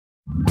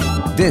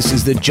This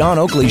is the John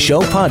Oakley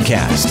Show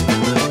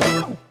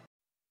podcast.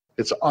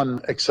 It's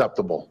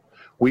unacceptable.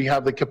 We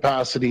have the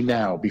capacity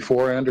now.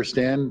 Before, I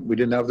understand, we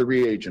didn't have the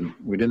reagent.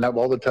 We didn't have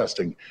all the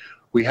testing.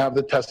 We have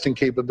the testing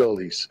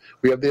capabilities.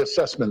 We have the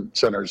assessment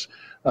centers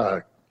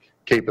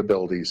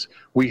capabilities.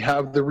 We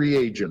have the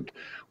reagent.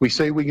 We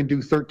say we can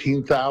do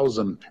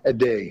 13,000 a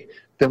day.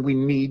 Then we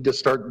need to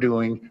start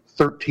doing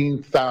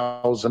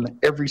 13,000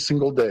 every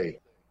single day.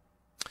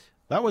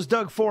 That was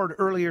Doug Ford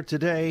earlier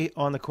today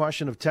on the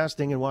question of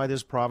testing and why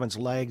this province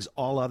lags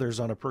all others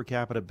on a per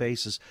capita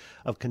basis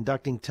of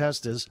conducting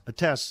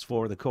tests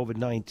for the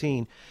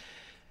COVID-19.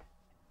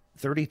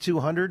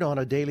 3,200 on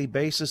a daily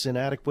basis,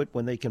 inadequate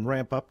when they can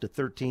ramp up to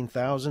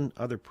 13,000.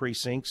 Other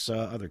precincts,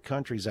 other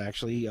countries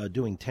actually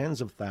doing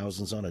tens of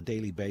thousands on a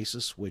daily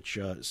basis, which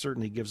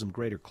certainly gives them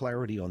greater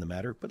clarity on the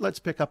matter. But let's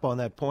pick up on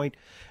that point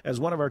as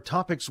one of our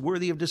topics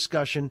worthy of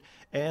discussion,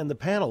 and the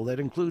panel that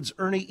includes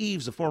Ernie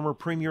Eves, the former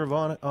Premier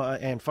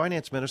and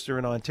Finance Minister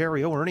in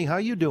Ontario. Ernie, how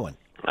you doing?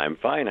 I'm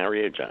fine. How are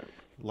you, John?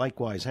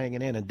 Likewise,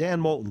 hanging in. And Dan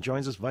Moulton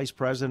joins us, Vice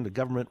President of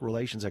Government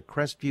Relations at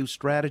Crestview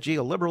Strategy,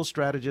 a Liberal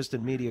strategist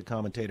and media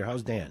commentator.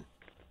 How's Dan?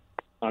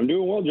 I'm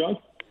doing well, John.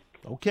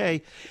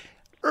 Okay.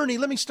 Ernie,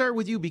 let me start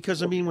with you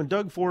because, I mean, when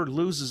Doug Ford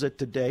loses it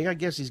today, I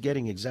guess he's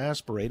getting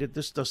exasperated.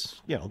 This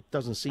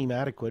doesn't seem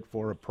adequate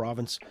for a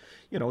province,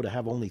 to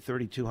have only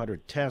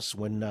 3,200 tests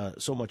when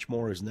so much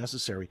more is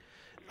necessary.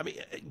 I mean,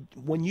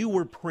 when you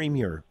were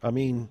Premier,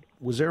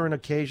 was there an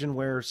occasion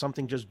where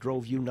something just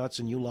drove you nuts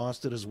and you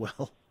lost it as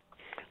well?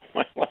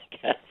 Well, I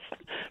guess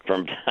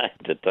from time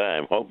to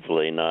time,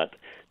 hopefully not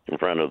in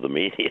front of the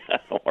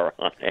media or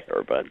on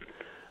air, but,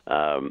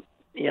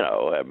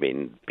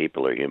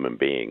 people are human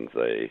beings.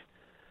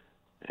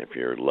 If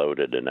you're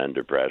loaded and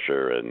under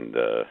pressure and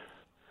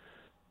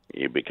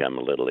you become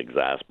a little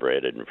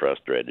exasperated and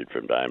frustrated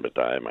from time to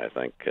time, I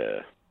think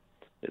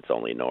it's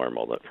only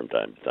normal that from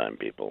time to time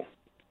people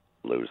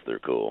lose their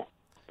cool.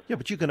 Yeah,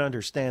 but you can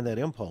understand that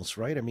impulse,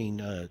 right? I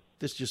mean,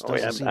 this just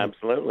doesn't seem...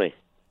 Absolutely.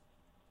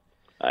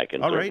 I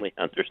can certainly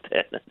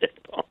understand it.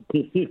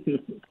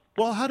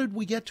 Well, how did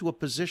we get to a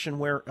position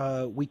where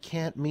we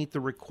can't meet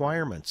the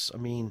requirements? I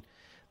mean,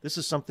 this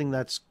is something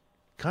that's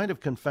kind of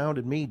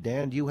confounded me.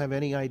 Dan, do you have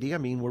any idea? I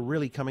mean, we're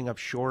really coming up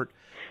short.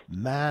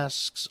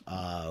 Masks,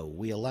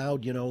 we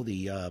allowed,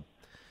 the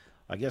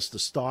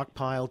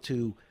stockpile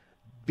to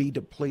be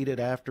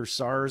depleted after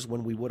SARS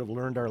when we would have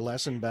learned our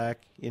lesson back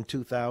in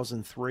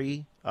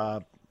 2003.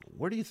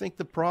 Where do you think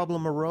the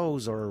problem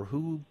arose, or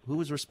who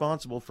is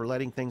responsible for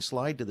letting things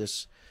slide to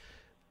this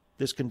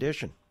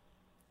condition?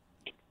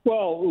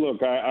 Well,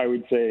 look, I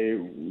would say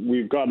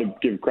we've got to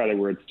give credit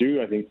where it's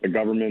due. I think the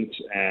government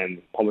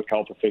and public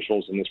health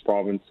officials in this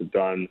province have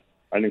done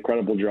an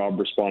incredible job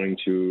responding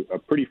to a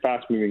pretty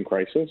fast-moving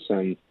crisis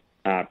and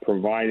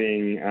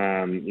providing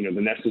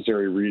the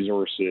necessary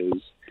resources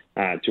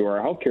to our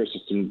healthcare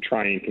system to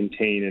try and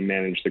contain and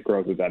manage the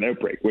growth of that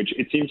outbreak, which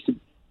it seems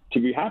to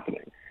be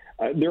happening.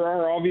 There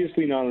are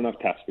obviously not enough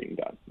tests being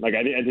done. I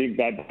think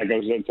that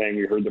goes without saying.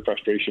 We heard the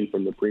frustration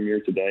from the Premier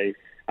today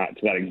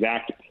to that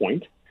exact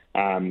point.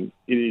 It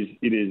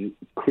is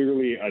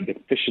clearly a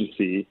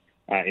deficiency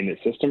in the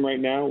system right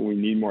now. We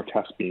need more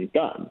tests being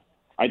done.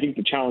 I think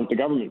the challenge the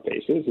government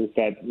faces is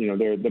that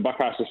the buck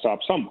has to stop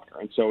somewhere,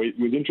 and so it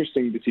was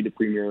interesting to see the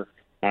Premier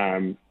get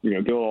a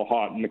little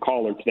hot in the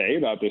collar today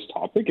about this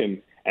topic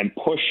and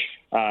push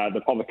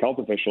the public health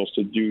officials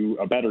to do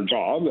a better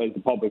job, as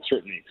the public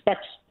certainly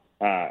expects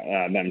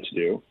them to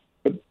do.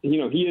 But, he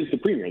is the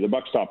Premier. The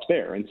buck stops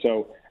there. And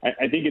so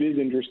I think it is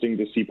interesting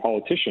to see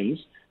politicians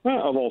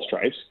of all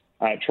stripes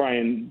try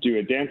and do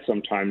a dance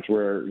sometimes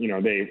where,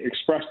 they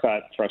express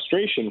that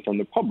frustration from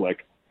the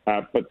public,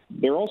 but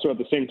they're also at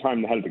the same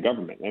time the head of the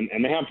government,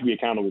 and they have to be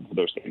accountable for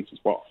those things as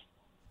well.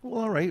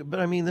 Well, all right.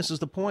 But, this is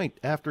the point.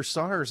 After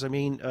SARS,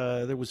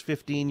 there was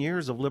 15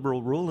 years of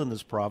Liberal rule in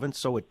this province,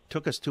 so it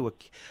took us to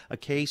a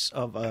case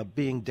of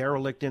being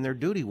derelict in their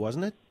duty,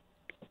 wasn't it?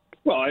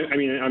 Well,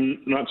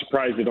 I'm not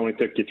surprised it only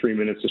took you 3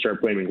 minutes to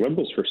start blaming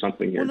Liberals for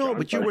something here. Well, no, John,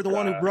 but you were the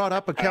one who brought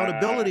up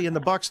accountability, and the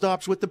buck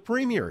stops with the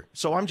Premier.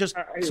 So I'm just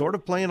sort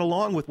of playing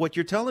along with what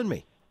you're telling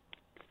me.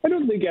 I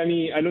don't think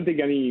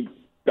any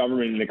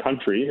government in the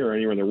country or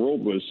anywhere in the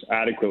world was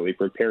adequately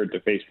prepared to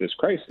face this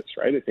crisis,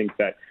 right? I think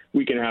that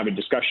we can have a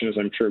discussion, as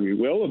I'm sure we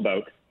will,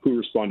 about who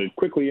responded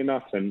quickly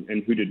enough and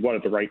who did what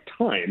at the right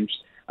times.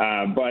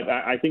 But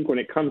I think when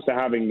it comes to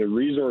having the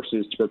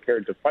resources to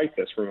prepare to fight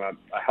this from a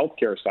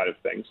healthcare side of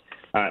things,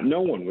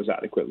 no one was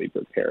adequately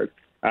prepared.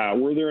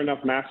 Were there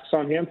enough masks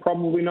on hand?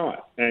 Probably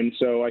not. And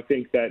so I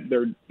think that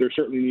there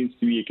certainly needs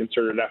to be a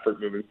concerted effort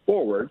moving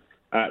forward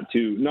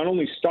to not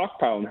only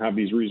stockpile and have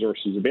these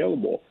resources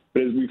available,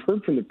 but as we've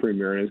heard from the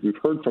Premier and as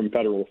we've heard from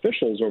federal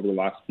officials over the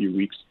last few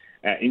weeks,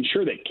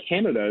 ensure that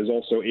Canada is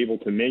also able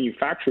to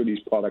manufacture these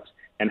products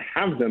and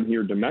have them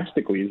here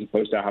domestically as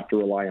opposed to have to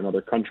rely on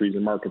other countries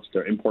and markets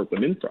to import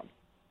them in from.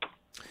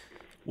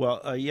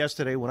 Well,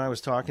 yesterday when I was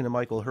talking to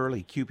Michael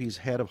Hurley, CUPE's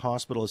head of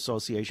Hospital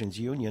Associations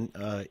Union,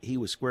 he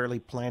was squarely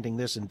planting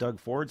this in Doug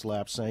Ford's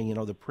lap, saying,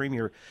 the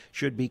Premier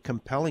should be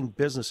compelling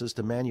businesses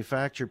to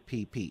manufacture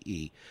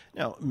PPE.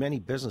 Now, many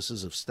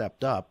businesses have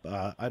stepped up.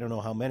 I don't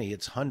know how many.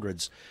 It's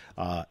hundreds.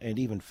 And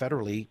even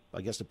federally,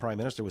 I guess the Prime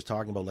Minister was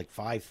talking about like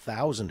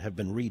 5,000 have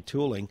been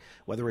retooling,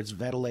 whether it's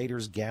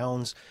ventilators,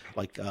 gowns,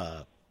 like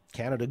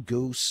Canada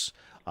Goose,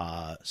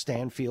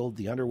 Stanfield,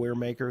 the underwear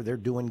maker, they're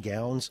doing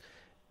gowns.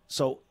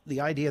 So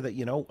the idea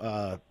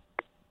that,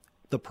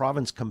 the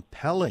province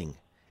compelling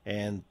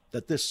and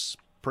that this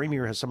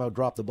Premier has somehow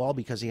dropped the ball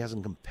because he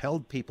hasn't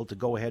compelled people to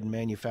go ahead and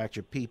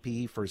manufacture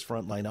PPE for his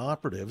frontline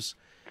operatives,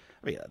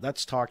 I mean,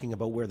 that's talking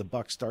about where the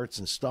buck starts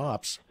and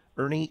stops.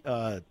 Ernie,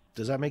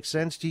 does that make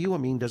sense to you? I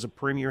mean, does a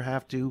Premier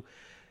have to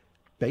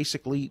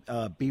basically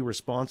be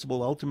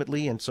responsible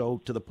ultimately, and so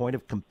to the point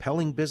of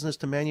compelling business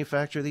to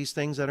manufacture these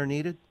things that are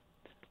needed?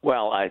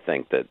 Well, I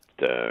think that,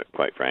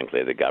 quite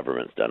frankly, the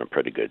government's done a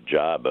pretty good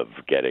job of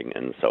getting,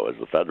 and so has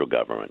the federal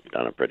government,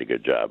 done a pretty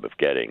good job of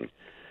getting,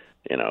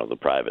 the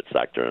private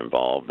sector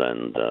involved,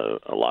 and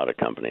a lot of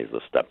companies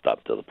have stepped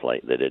up to the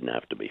plate. They didn't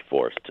have to be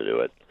forced to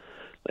do it.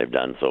 They've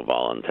done so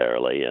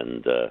voluntarily,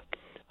 and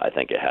I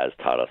think it has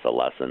taught us a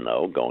lesson,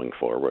 though, going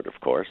forward, of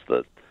course,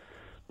 that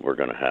we're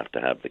going to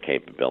have the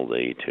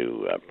capability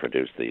to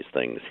produce these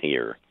things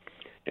here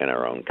in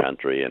our own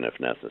country, and if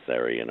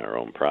necessary, in our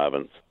own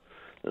province,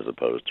 as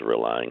opposed to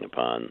relying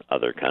upon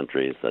other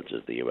countries such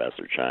as the U.S.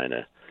 or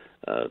China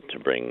to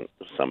bring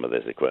some of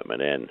this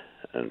equipment in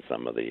and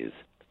some of these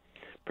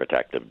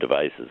protective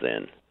devices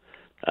in.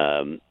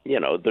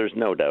 There's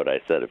no doubt,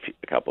 I said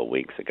a couple of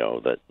weeks ago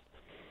that,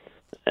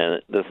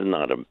 and this is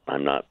not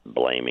I'm not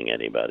blaming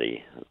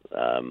anybody.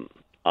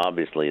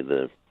 Obviously,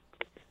 the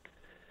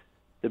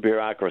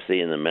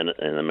bureaucracy in the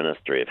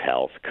Ministry of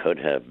Health could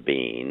have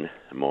been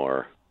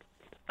more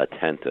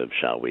attentive,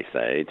 shall we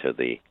say, to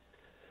the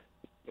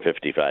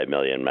 55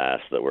 million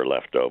masks that were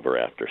left over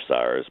after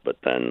SARS, but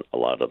then a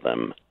lot of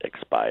them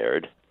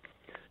expired,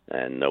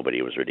 and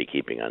nobody was really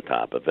keeping on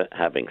top of it.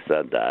 Having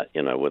said that,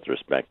 with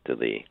respect to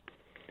the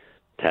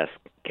test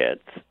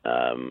kits,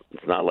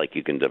 it's not like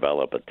you can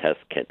develop a test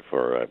kit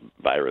for a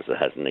virus that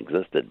hasn't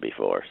existed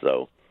before.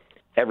 So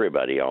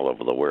everybody all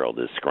over the world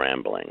is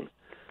scrambling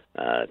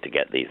to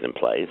get these in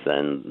place,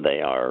 and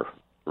they are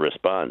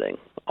responding,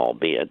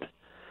 albeit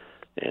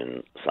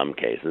in some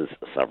cases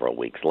several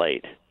weeks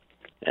late.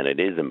 And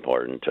it is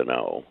important to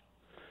know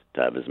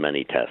to have as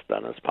many tests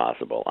done as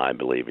possible. I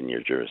believe in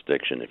your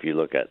jurisdiction. If you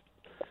look at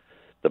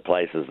the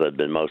places that have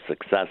been most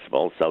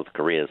successful, South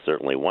Korea is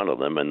certainly one of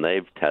them, and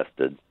they've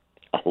tested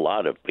a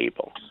lot of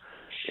people,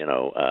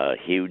 a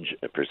huge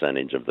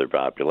percentage of their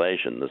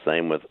population. The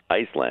same with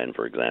Iceland,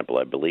 for example.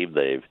 I believe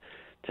they've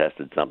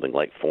tested something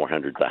like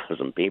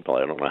 400,000 people.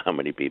 I don't know how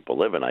many people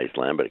live in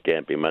Iceland, but it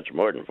can't be much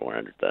more than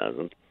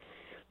 400,000.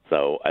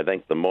 So I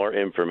think the more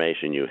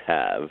information you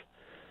have,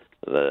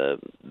 the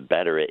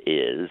better it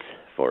is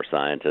for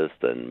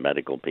scientists and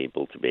medical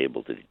people to be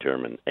able to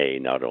determine, A,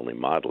 not only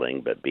modeling,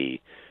 but B,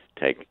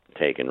 take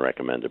and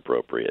recommend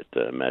appropriate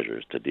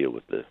measures to deal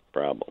with the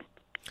problem.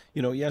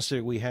 Yesterday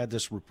we had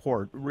this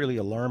report, really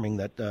alarming,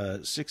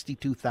 that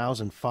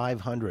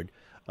 62,500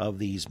 of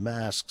these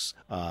masks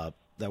that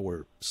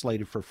were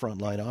slated for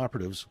frontline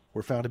operatives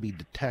were found to be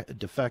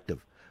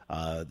defective.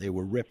 They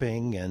were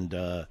ripping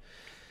and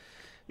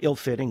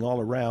ill-fitting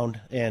all around,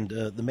 and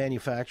the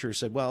manufacturer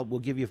said, well, we'll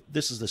give you,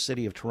 this is the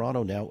City of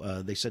Toronto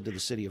now, they said to the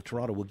City of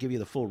Toronto, we'll give you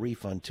the full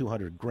refund,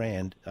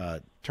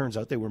 $200,000. Turns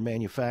out they were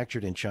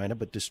manufactured in China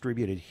but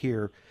distributed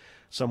here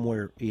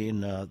somewhere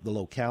in the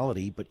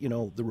locality. But,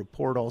 the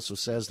report also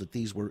says that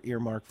these were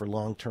earmarked for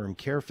long-term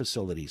care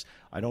facilities.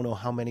 I don't know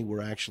how many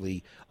were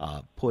actually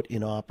put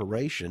in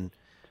operation,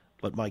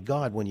 but my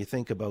God, when you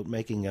think about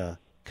making a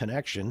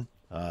connection,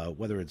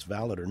 whether it's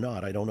valid or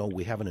not, I don't know.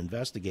 We haven't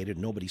investigated.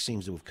 Nobody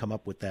seems to have come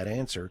up with that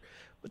answer.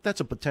 But that's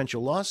a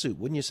potential lawsuit,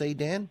 wouldn't you say,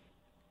 Dan?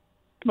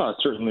 No, it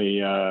certainly,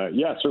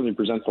 it certainly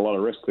presents a lot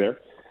of risk there.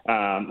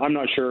 I'm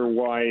not sure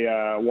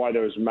why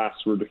those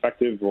masks were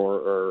defective,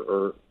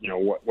 or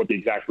what the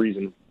exact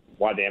reason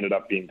why they ended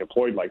up being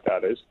deployed like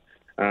that is.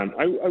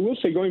 I will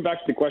say, going back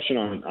to the question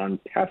on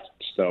tests,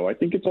 though, I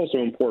think it's also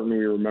important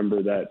we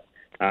remember that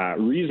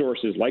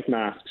resources like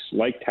masks,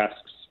 like tests,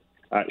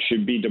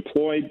 should be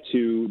deployed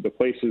to the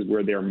places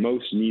where they're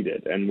most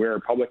needed and where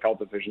public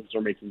health officials are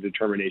making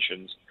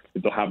determinations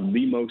that they'll have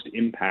the most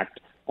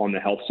impact on the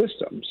health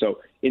system.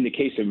 So in the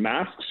case of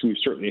masks, we've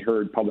certainly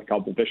heard public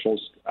health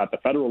officials at the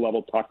federal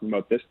level talking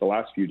about this the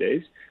last few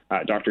days.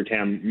 Dr.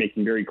 Tam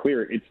making very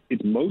clear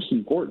it's most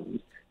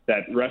important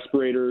that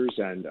respirators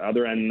and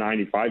other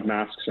N95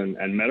 masks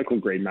and medical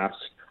grade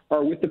masks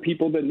are with the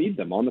people that need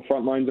them on the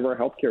front lines of our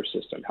healthcare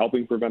system,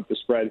 helping prevent the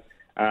spread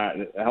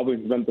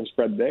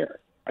there.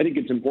 I think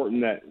it's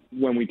important that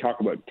when we talk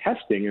about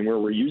testing and where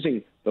we're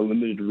using the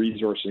limited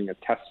resourcing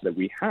of tests that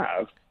we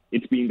have,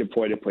 it's being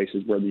deployed at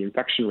places where the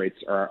infection rates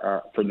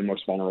are for the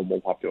most vulnerable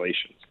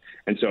populations.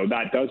 And so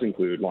that does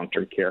include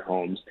long-term care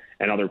homes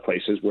and other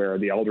places where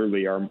the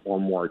elderly are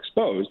more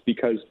exposed,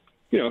 because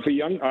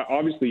if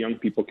obviously young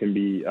people can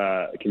be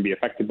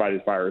affected by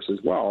this virus as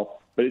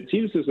well, but it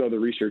seems as though the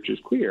research is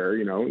clear.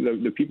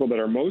 The people that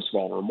are most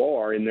vulnerable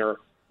are in the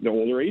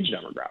older age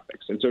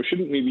demographics, and so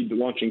shouldn't we be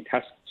launching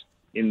tests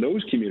in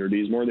those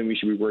communities more than we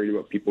should be worried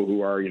about people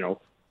who are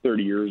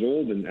 30 years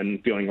old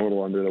and feeling a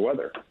little under the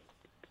weather?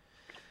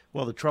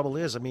 Well, the trouble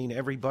is,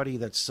 everybody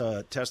that's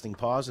testing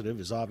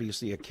positive is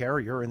obviously a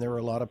carrier, and there are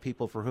a lot of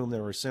people for whom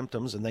there are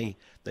symptoms, and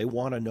they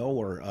want to know,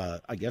 or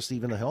I guess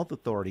even the health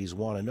authorities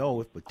want to know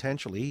if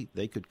potentially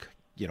they could,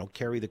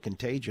 carry the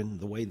contagion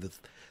the way the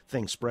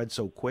thing spread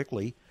so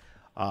quickly.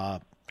 I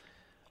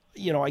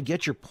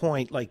get your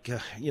point, like,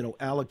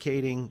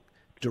 allocating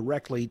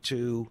directly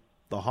to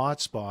the hot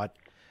spot,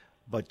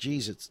 but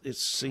geez, it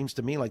seems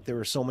to me like there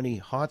are so many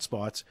hot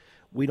spots.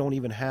 We don't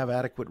even have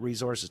adequate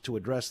resources to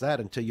address that.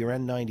 And to your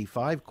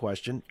N95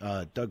 question,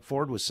 Doug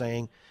Ford was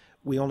saying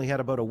we only had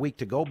about a week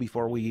to go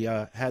before we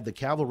had the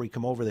cavalry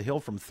come over the hill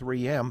from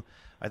 3M.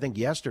 I think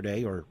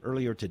yesterday or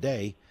earlier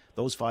today,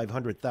 those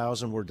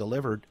 500,000 were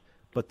delivered,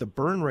 but the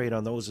burn rate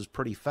on those is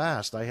pretty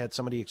fast. I had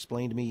somebody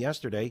explain to me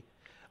yesterday,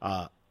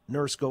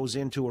 nurse goes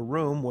into a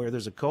room where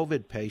there's a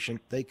COVID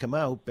patient, they come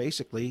out,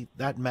 basically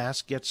that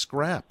mask gets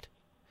scrapped.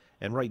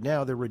 And right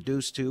now they're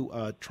reduced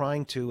to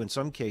trying to, in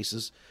some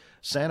cases,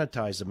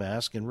 sanitize the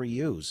mask and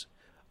reuse.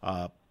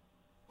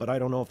 But I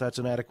don't know if that's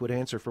an adequate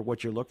answer for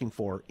what you're looking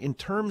for. In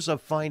terms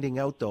of finding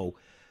out, though,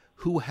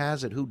 who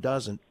has it, who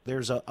doesn't,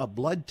 there's a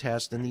blood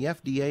test, and the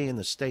FDA in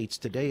the States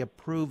today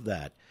approved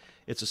that.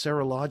 It's a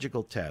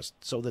serological test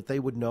so that they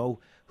would know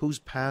who's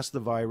passed the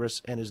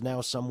virus and is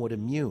now somewhat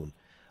immune.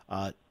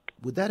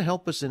 Would that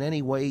help us in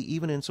any way,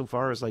 even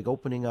insofar as like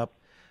opening up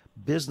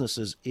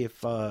businesses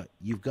if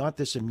you've got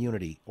this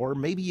immunity, or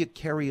maybe you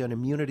carry an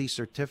immunity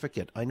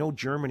certificate? I know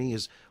Germany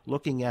is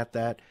looking at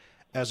that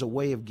as a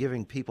way of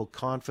giving people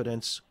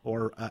confidence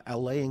or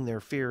allaying their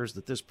fears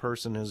that this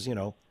person is,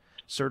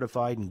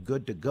 certified and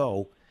good to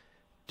go.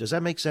 Does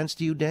that make sense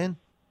to you, Dan?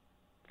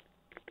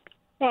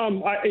 I'm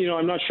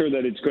not sure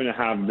that it's going to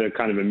have the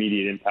kind of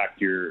immediate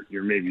impact you're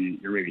maybe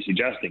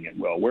suggesting it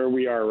will. Where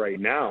we are right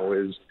now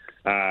is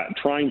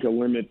trying to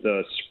limit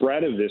the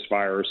spread of this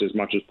virus as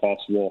much as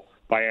possible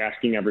by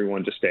asking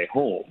everyone to stay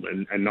home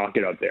and not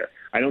get out there.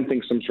 I don't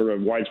think some sort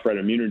of widespread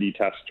immunity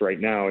test right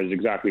now is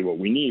exactly what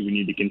we need. We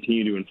need to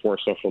continue to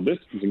enforce social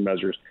distancing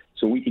measures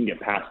so we can get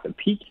past the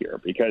peak here,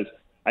 because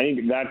I think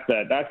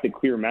that's the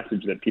clear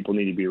message that people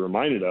need to be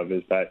reminded of,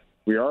 is that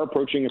we are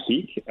approaching a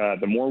peak.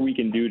 The more we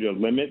can do to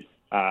limit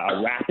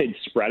a rapid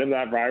spread of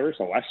that virus,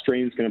 the less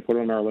strain it's going to put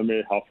on our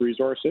limited health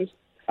resources,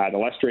 the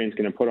less strain it's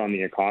going to put on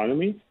the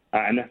economy,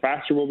 and the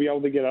faster we'll be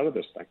able to get out of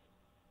this thing.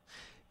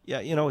 Yeah,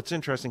 it's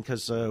interesting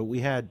because we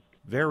had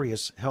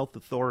various health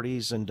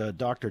authorities and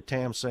Dr.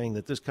 Tam saying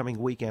that this coming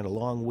weekend, a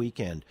long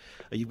weekend,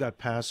 you've got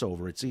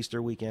Passover, it's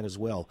Easter weekend as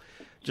well,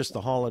 just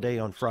the holiday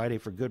on Friday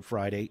for Good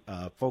Friday.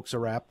 Folks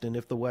are apt, and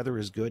if the weather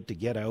is good, to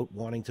get out,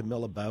 wanting to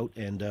mill about,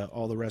 and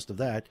all the rest of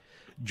that.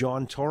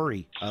 John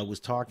Tory was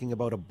talking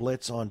about a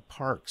blitz on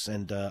parks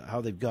and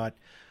how they've got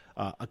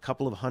a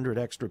couple of hundred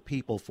extra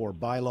people for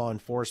bylaw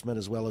enforcement,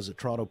 as well as the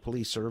Toronto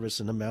Police Service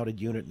and the mounted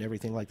unit and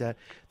everything like that.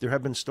 There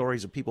have been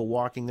stories of people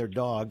walking their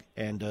dog,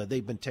 and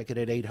they've been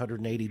ticketed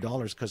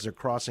 $880 because they're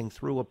crossing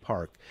through a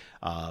park.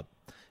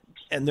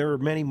 And there are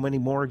many, many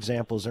more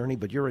examples, Ernie,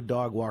 but you're a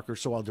dog walker,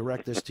 so I'll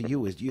direct this to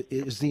you.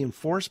 Is the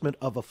enforcement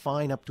of a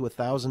fine up to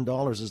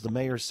 $1,000, as the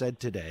mayor said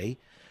today,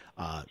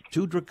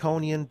 too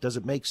draconian? Does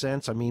it make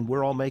sense? I mean,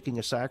 we're all making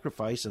a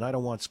sacrifice, and I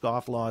don't want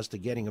scofflaws to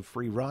getting a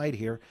free ride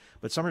here,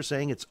 but some are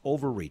saying it's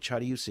overreach. How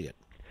do you see it?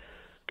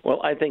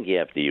 Well, I think you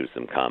have to use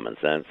some common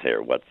sense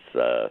here. What's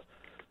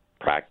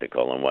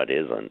practical and what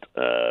isn't?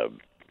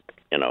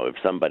 If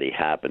somebody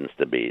happens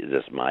to be,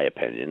 this is my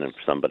opinion, if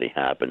somebody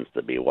happens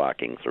to be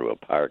walking through a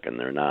park and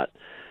they're not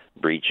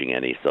breaching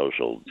any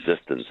social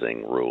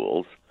distancing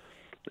rules,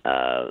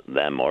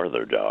 them or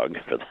their dog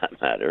for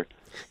that matter,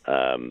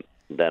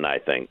 then I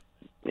think,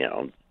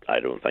 I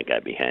don't think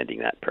I'd be handing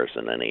that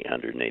person an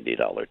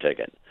 $880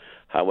 ticket.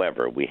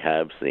 However, we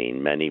have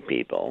seen many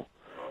people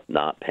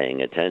not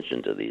paying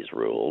attention to these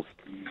rules,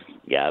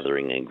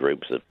 gathering in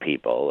groups of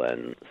people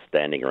and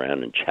standing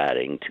around and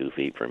chatting 2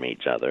 feet from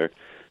each other.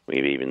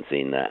 We've even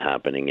seen that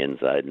happening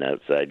inside and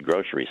outside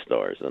grocery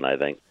stores. And I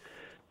think,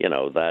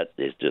 that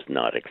is just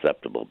not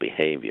acceptable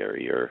behavior.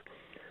 You're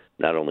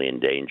not only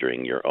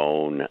endangering your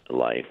own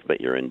life,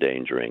 but you're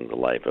endangering the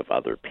life of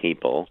other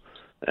people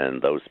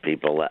and those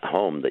people at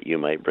home that you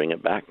might bring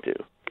it back to.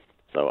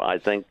 So I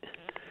think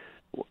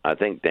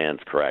Dan's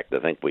correct. I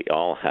think we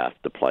all have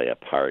to play a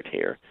part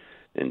here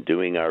in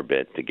doing our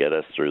bit to get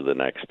us through the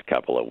next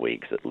couple of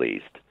weeks at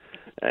least,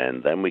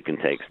 and then we can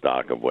take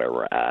stock of where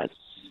we're at.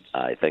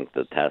 I think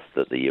the test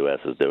that the U.S.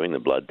 is doing, the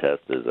blood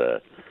test, is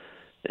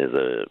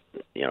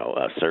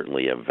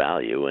certainly of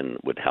value and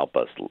would help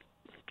us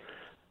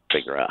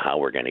figure out how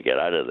we're going to get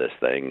out of this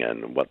thing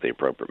and what the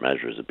appropriate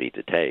measures would be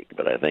to take.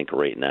 But I think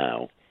right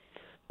now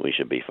we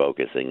should be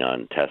focusing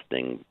on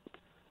testing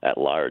at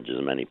large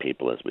as many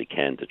people as we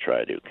can to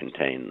try to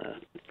contain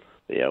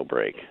the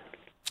outbreak.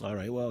 All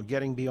right. Well,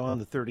 getting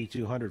beyond the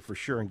 3,200 for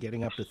sure, and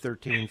getting up to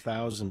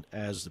 13,000,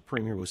 as the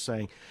Premier was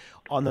saying.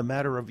 On the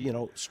matter of,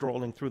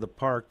 strolling through the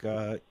park,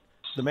 the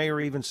mayor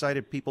even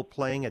cited people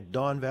playing at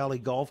Don Valley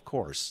Golf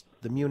Course,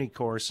 the Muni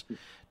course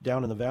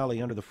down in the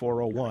valley under the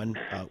 401,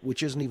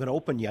 which isn't even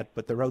open yet,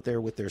 but they're out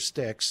there with their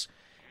sticks.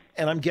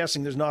 And I'm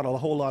guessing there's not a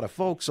whole lot of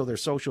folks, so they're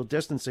social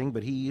distancing,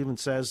 but he even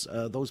says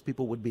those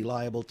people would be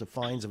liable to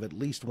fines of at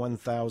least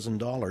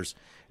 $1,000.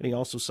 And he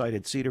also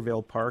cited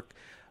Cedarville Park,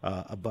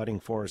 abutting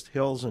Forest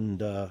Hills, and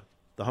the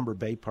Humber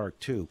Bay Park,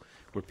 too,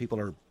 where people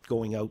are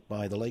going out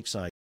by the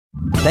lakeside.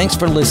 Thanks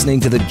for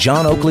listening to the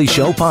John Oakley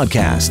Show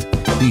podcast.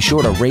 Be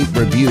sure to rate,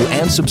 review,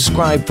 and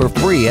subscribe for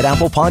free at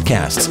Apple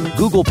Podcasts,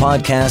 Google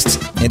Podcasts,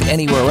 and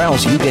anywhere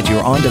else you get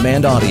your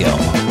on-demand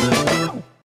audio.